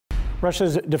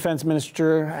Russia's defense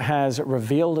minister has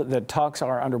revealed that talks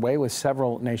are underway with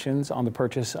several nations on the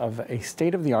purchase of a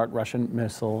state-of-the-art Russian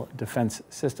missile defense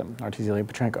system. RT's Ilya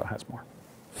Petrenko has more.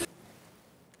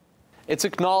 It's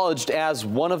acknowledged as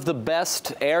one of the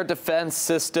best air defense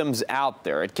systems out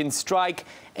there. It can strike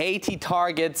 80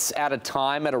 targets at a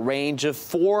time at a range of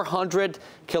 400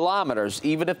 kilometers,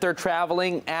 even if they're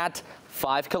traveling at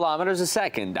 5 kilometers a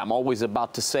second. I'm always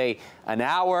about to say an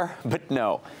hour, but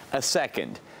no, a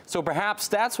second. So perhaps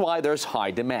that's why there's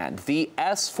high demand. The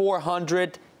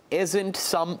S-400 isn't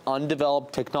some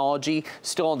undeveloped technology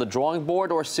still on the drawing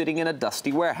board or sitting in a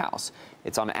dusty warehouse.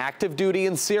 It's on active duty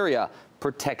in Syria,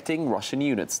 protecting Russian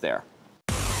units there.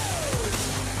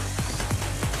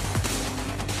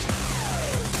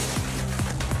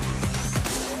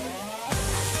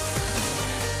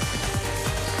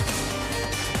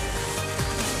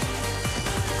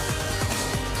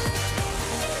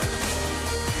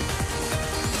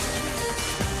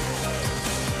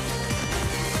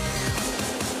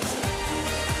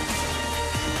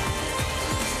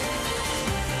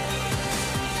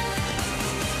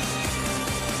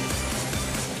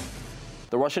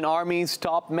 The Russian Army's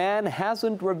top man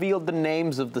hasn't revealed the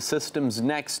names of the system's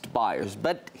next buyers,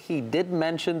 but he did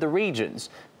mention the regions,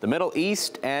 the Middle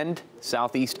East and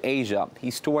Southeast Asia.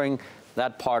 He's touring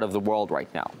that part of the world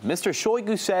right now. Mr.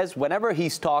 Shoigu says whenever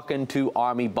he's talking to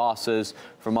army bosses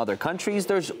from other countries,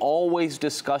 there's always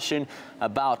discussion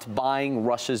about buying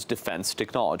Russia's defense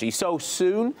technology. So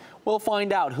soon, we'll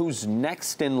find out who's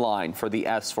next in line for the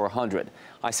S-400.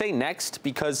 I say next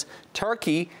because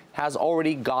Turkey has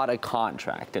already got a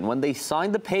contract, and when they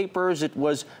signed the papers, it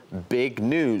was big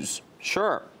news.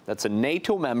 Sure, that's a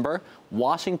NATO member,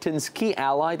 Washington's key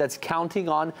ally that's counting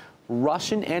on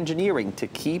Russian engineering to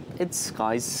keep its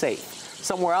skies safe.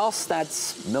 Somewhere else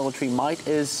that's military might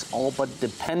is all but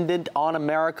dependent on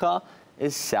America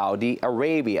is Saudi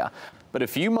Arabia. But a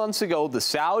few months ago, the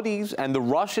Saudis and the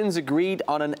Russians agreed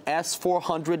on an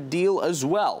S-400 deal as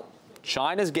well.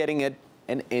 China's getting it,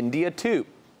 and India too.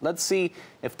 Let's see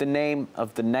if the name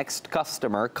of the next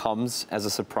customer comes as a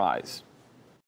surprise.